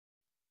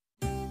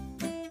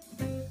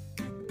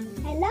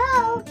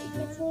Hello,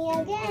 it's me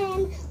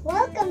again.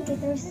 Welcome to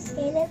Thursday's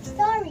K-Lev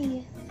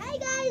story. Hi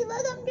guys,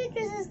 welcome to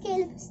Thursday's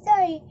K-Lev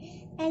story.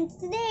 And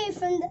today,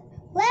 from the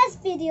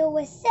last video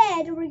was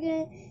said, we're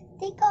gonna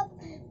take up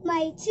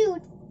my tooth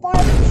part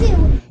 2,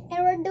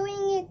 and we're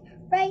doing it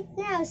right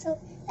now. So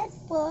let's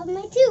pull up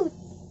my tooth.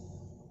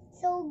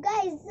 So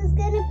guys, this is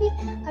gonna be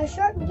a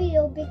short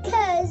video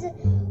because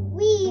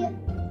we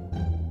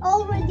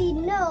already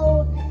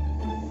know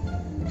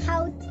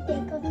how to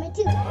take off my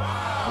tooth.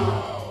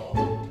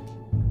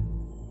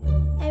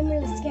 I'm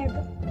really scared,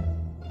 but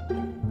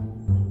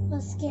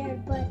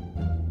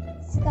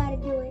just gotta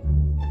do it.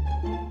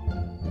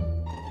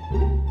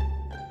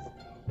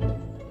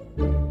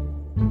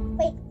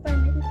 Wait for a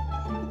minute.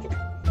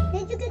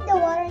 Did you get the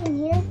water in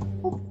here?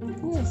 Oh,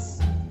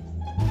 Yes.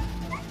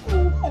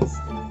 yes.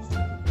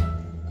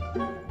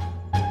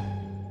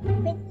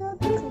 Wait a little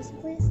bit closer,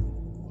 please.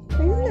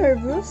 Are you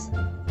nervous?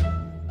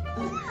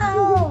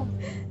 Oh,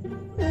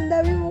 Ang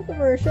dami mo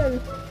commercial.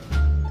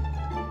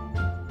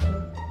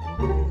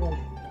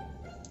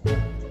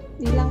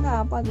 Bilang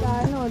ka,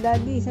 pagka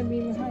daddy,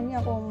 sabihin mo sa kanya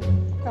kung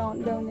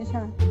countdown na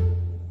siya.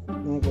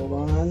 Go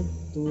 1,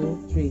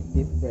 2, 3,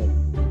 deep breath.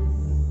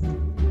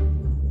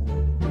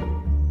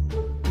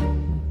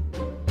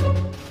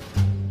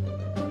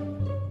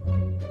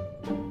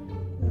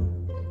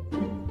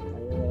 Are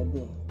you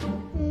ready?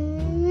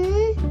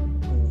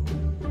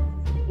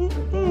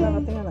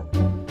 Tingnan na.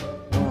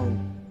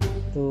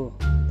 1, 2,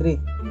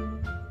 3.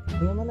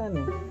 Tingnan mo na,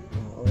 no?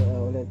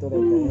 Ulit.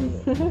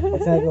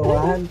 Kasi go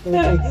 1, 2,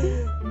 3.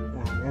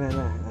 Ganun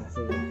na.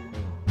 Sige.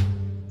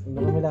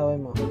 Tingnan mo laway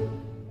mo.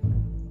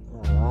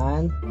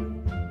 1,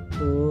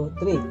 2,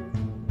 3.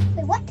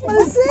 wait, what?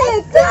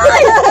 Pansit!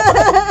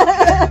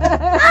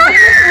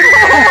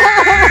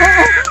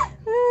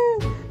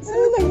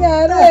 Ano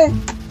nangyari?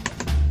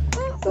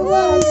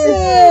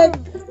 Tumansip!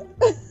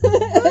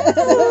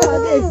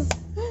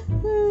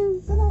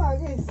 Saan ang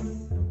agis?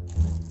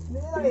 Hindi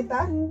niyo nakita?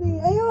 Hindi.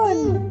 Ayun!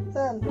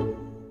 Saan?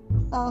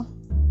 Oh.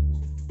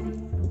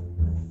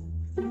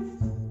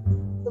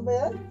 Ito ba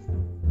yan?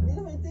 Hindi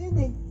naman ito yun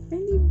eh.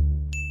 Hindi.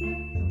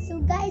 So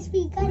guys,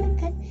 we gotta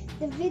cut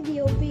the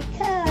video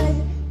because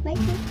my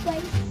tooth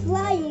was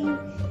flying,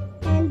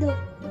 and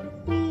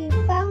we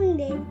found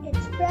it.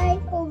 It's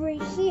right over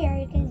here.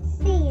 You can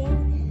see it.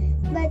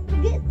 But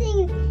good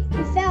thing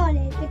we found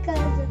it,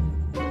 because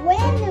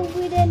when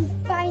we didn't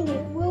find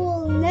it, we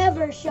will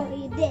never show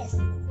you this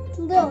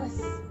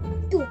loose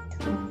tooth.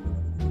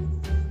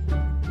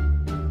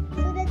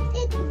 So that's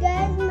it,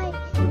 guys.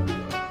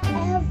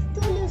 I have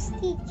 2 loose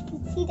teeth. You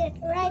can see that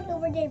right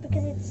over there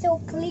because it's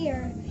so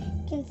clear.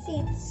 Can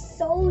see it's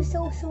so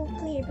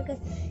clear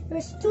because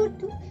there's 2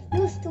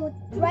 loose tooth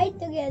right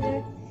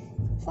together.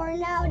 For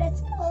now, that's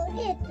all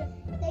it.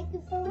 Thank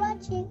you for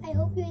watching. I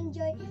hope you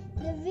enjoyed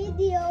the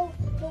video.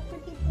 Don't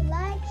forget to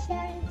like,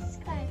 share, and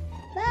subscribe.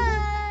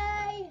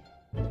 Bye!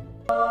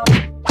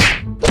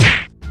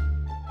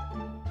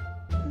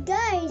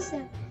 Guys,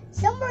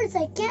 some words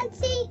I can't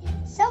say,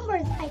 some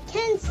words I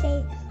can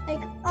say,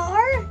 like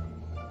R,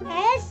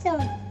 S,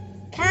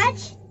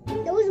 catch.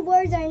 Those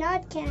words are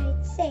not can I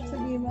say.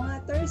 Sabihin mo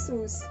nga,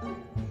 Tersus.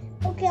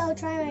 Okay, I'll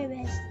try my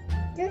best.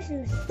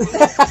 Tersus.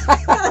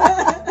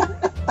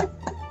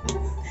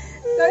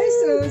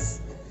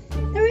 Tersus.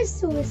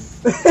 Tersus.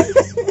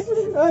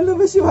 Ano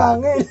ba yung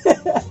hangin?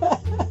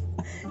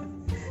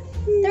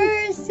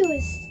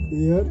 Tersus.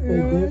 Yun,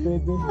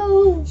 pwede.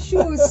 Oh,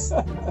 Shoes.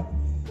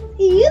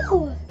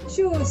 you.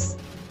 Shoes.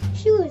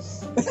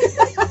 Shoes.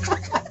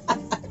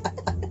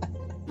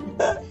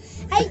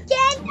 I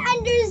can't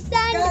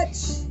understand.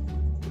 Catch.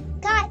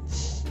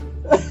 Catch.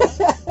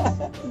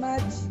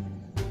 Match.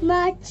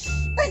 Much.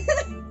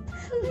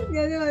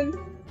 Ganon.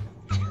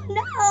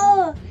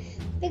 No,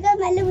 because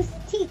my loose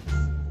teeth.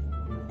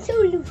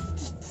 2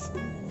 loose teeth.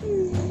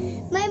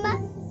 My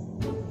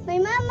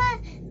mama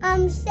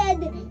said,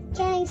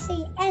 can I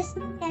say S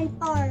and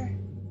R?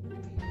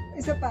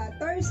 Isa pa,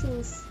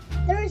 Tersus.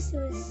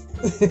 Tersus.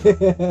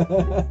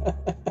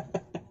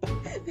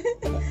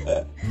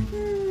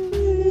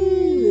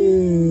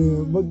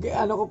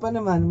 Ano ko pa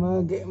naman,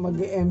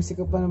 mag-MC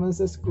ka pa naman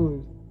sa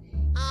school.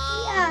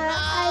 Yeah,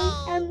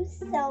 I am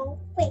so.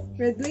 Wait,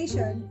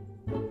 Graduation.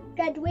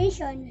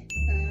 graduation.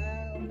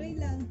 Okay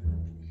lang.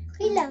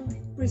 Okay lang.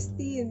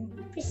 Pristine.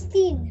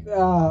 Pristine.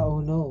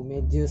 Oh no,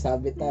 medyo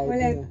sabi tayo.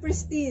 Wala,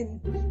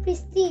 pristine.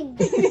 Pristine.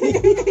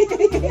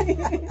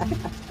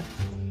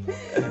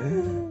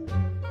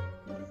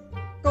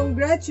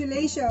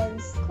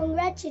 Congratulations.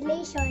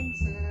 Congratulations.